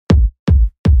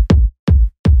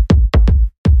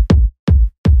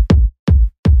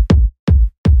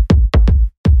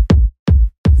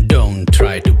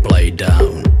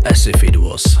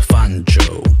was fun,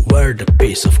 Joe. Wear the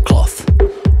piece of cloth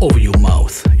over your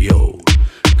mouth, yo.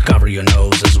 Cover your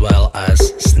nose as well, as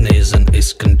sneezin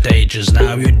is contagious.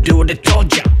 Now you do what I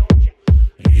told ya.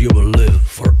 You will live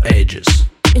for ages.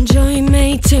 Enjoy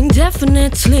mating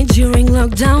definitely during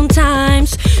lockdown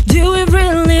times. Do it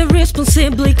really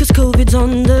responsibly cause COVID's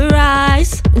on the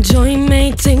rise. Enjoy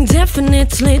mating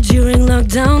definitely during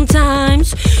lockdown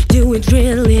times. Do it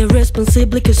really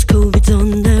responsibly cause COVID's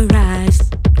on the rise.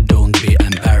 Don't be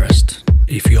embarrassed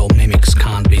if your mimics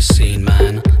can't be seen,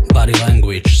 man. Body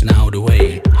language's now the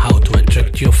way how to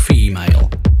attract your female.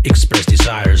 Express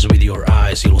desires with your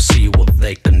eyes, you'll see what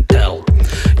they can tell.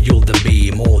 You'll then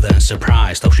be more than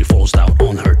surprised how she falls down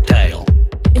on her tail.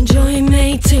 Enjoy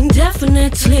mating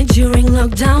definitely during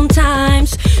lockdown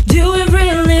times. Do it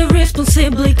really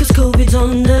responsibly cause COVID's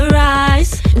on the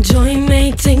rise. Enjoy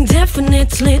mating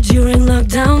definitely during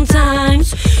lockdown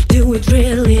times. Do it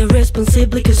really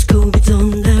responsibly cause COVID's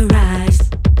on the rise.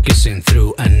 Kissing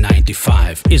through a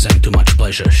 95 isn't too much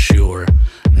pleasure, sure.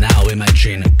 Now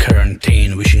imagine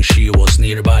quarantine, wishing she was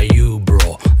nearby you,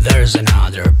 bro. There's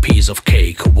another piece of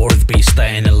cake worth be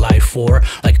staying alive for,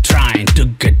 like trying to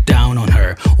get down on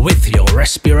her with your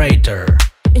respirator.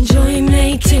 Enjoy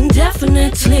mating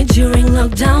definitely during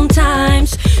lockdown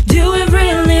times. Do it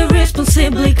really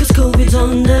responsibly cause COVID's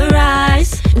on the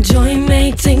rise. Enjoy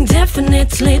mating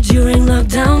definitely during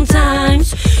lockdown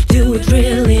times. Do it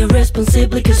really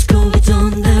responsibly cause COVID's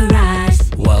on the rise.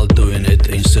 While doing it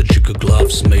in surgical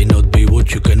gloves may not be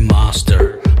what you can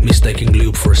master. Mistaking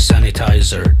lube for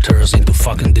sanitizer turns into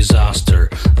fucking disaster.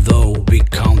 Though we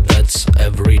count deaths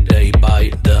every day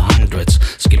by the hundreds.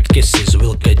 Skipped kisses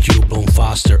will get you blown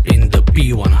faster in the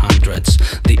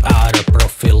P100s. The other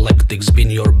prophylactic's been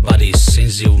your buddy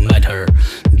since you met her.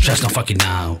 Just not fucking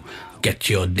now. Get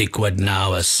your dick wet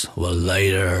now as well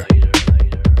later.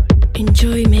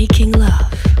 Enjoy making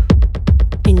love.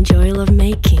 Enjoy love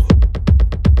making.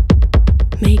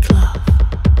 Make love.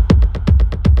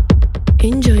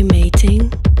 Enjoy mating.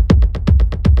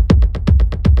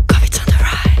 COVID's on the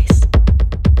rise.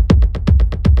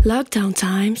 Lockdown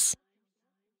times.